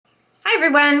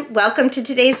everyone, welcome to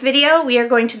today's video. We are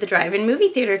going to the drive-in movie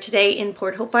theater today in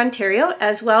Port Hope, Ontario.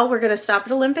 As well, we're going to stop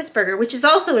at Olympus Burger, which is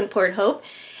also in Port Hope,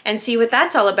 and see what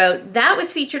that's all about. That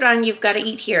was featured on You've Got to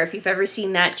Eat Here, if you've ever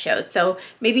seen that show, so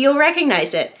maybe you'll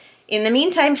recognize it. In the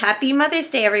meantime, happy Mother's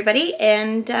Day, everybody,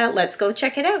 and let's go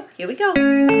check it out. Here we go.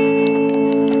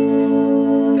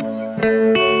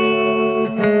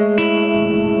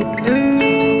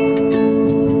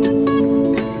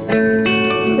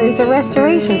 There's a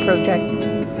restoration project.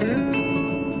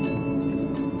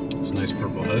 It's a nice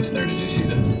purple house there. Did you see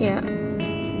that? Yeah.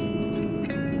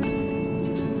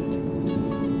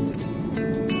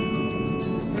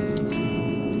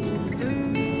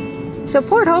 So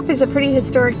Port Hope is a pretty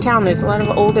historic town. There's a lot of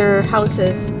older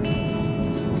houses.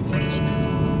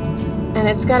 And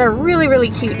it's got a really, really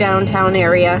cute downtown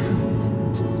area.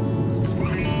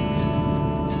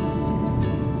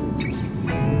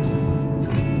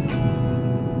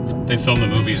 They filmed the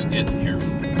movies in here.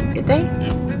 Did they?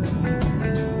 Yeah.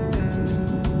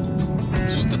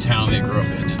 This was the town they grew up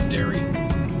in Derry.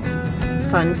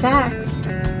 Fun facts.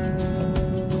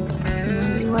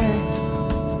 There you are.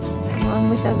 Along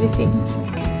with other things.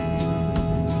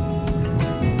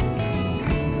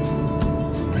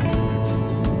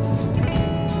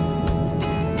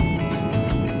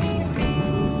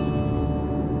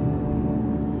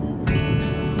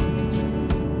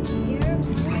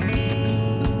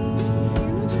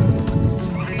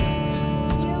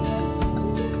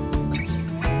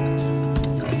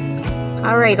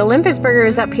 All right, Olympus Burger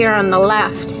is up here on the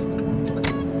left. Do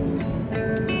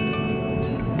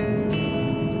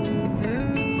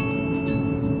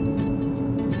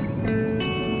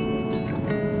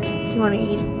you want to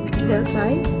eat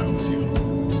outside?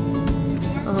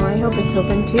 Oh, I hope it's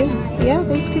open too. Yeah,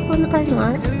 there's people in the parking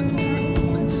lot.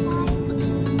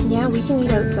 Yeah, we can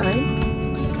eat outside.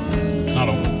 It's not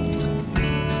open.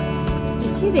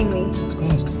 You're kidding me. It's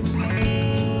closed.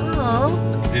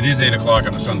 Oh. It is 8 o'clock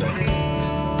on a Sunday.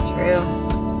 True.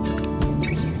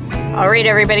 All right,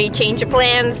 everybody, change of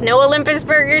plans. No Olympus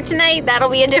Burger tonight. That'll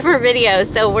be a different video.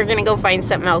 So we're gonna go find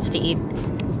something else to eat.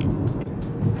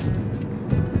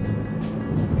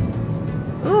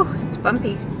 Ooh, it's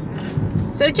bumpy.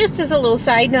 So just as a little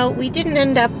side note, we didn't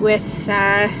end up with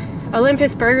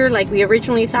Olympus Burger like we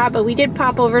originally thought, but we did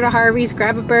pop over to Harvey's,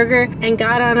 grab a burger, and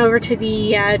got on over to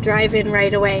the drive-in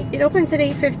right away. It opens at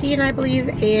 8:15, I believe,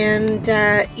 and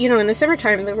you know, in the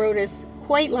summertime, the road is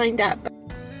quite lined up.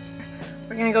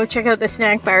 We're gonna go check out the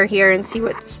snack bar here and see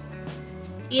what's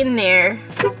in there.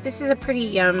 This is a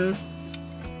pretty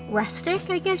rustic,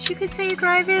 I guess you could say,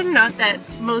 drive-in. Not that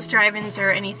most drive-ins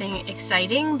are anything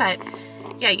exciting, but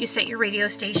yeah, you set your radio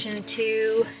station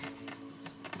to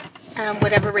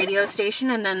whatever radio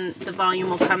station, and then the volume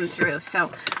will come through. So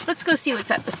let's go see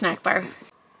what's at the snack bar.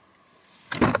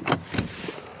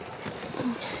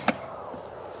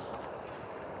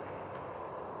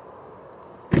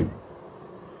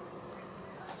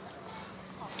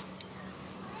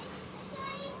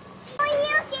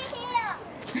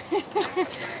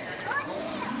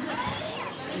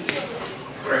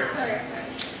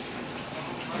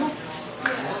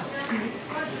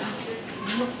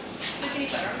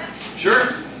 Sure.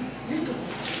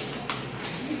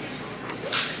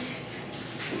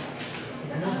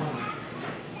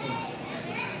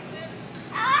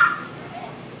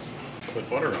 Put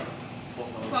butter on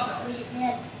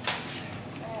it.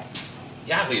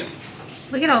 Yeah, Liam.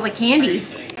 Look at all the candy.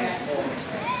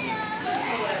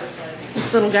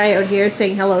 This little guy out here is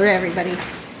saying hello to everybody.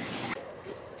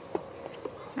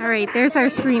 Alright, there's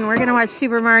our screen. We're gonna watch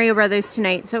Super Mario Brothers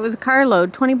tonight. So it was a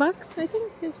carload. 20 bucks, I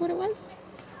think, is what it was.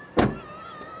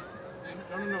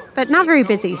 But not very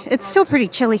busy. It's still pretty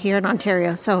chilly here in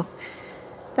Ontario, so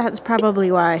that's probably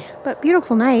why. But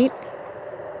beautiful night.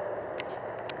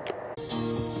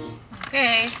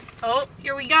 Okay. Oh,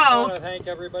 here we go. I want to thank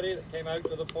everybody that came out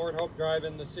to the Port Hope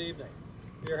Drive-In this evening.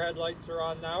 If your headlights are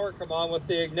on now, or come on with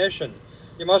the ignition.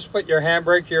 You must put your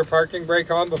handbrake or your parking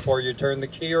brake on before you turn the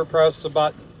key or press the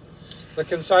button. The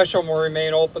concession will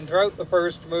remain open throughout the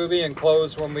first movie and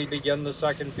close when we begin the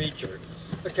second feature.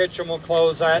 The kitchen will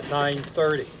close at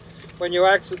 9:30. When you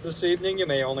exit this evening, you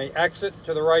may only exit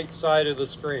to the right side of the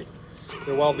screen.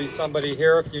 There will be somebody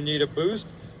here if you need a boost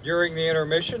during the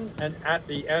intermission and at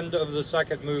the end of the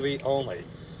second movie only.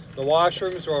 The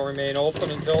washrooms will remain open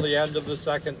until the end of the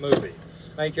second movie.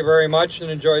 Thank you very much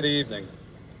and enjoy the evening.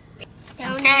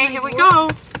 Okay, here we go.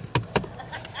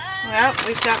 Well,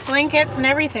 we've got blankets and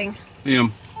everything.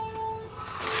 Liam.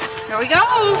 Here we go.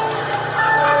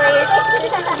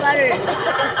 This is butter.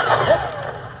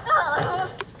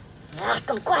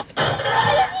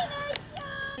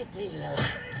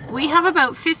 We have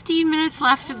about 15 minutes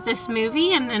left of this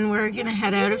movie and then we're gonna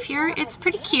head out of here. It's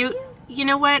pretty cute. You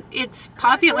know what? It's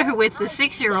popular with the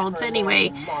 6-year-olds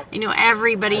anyway. You know,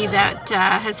 everybody that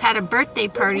has had a birthday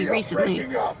party recently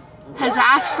has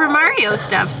asked for Mario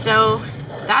stuff, so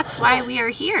that's why we are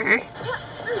here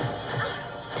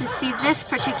to see this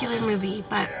particular movie.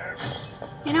 But,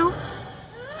 you know,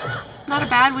 not a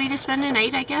bad way to spend a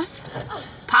night, I guess.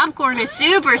 Popcorn is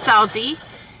super salty.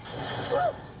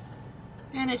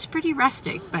 And it's pretty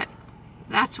rustic, but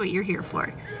that's what you're here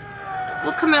for.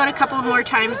 We'll come out a couple more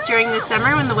times during the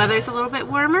summer when the weather's a little bit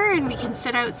warmer and we can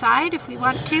sit outside if we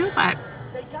want to, but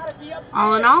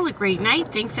all in all, a great night.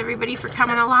 Thanks everybody for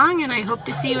coming along, and I hope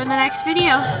to see you in the next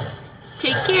video.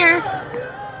 Take care.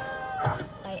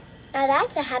 Now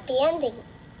that's a happy ending.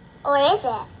 Or is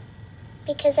it?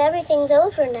 Because everything's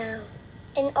over now,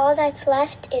 and all that's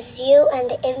left is you and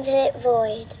the infinite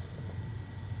void.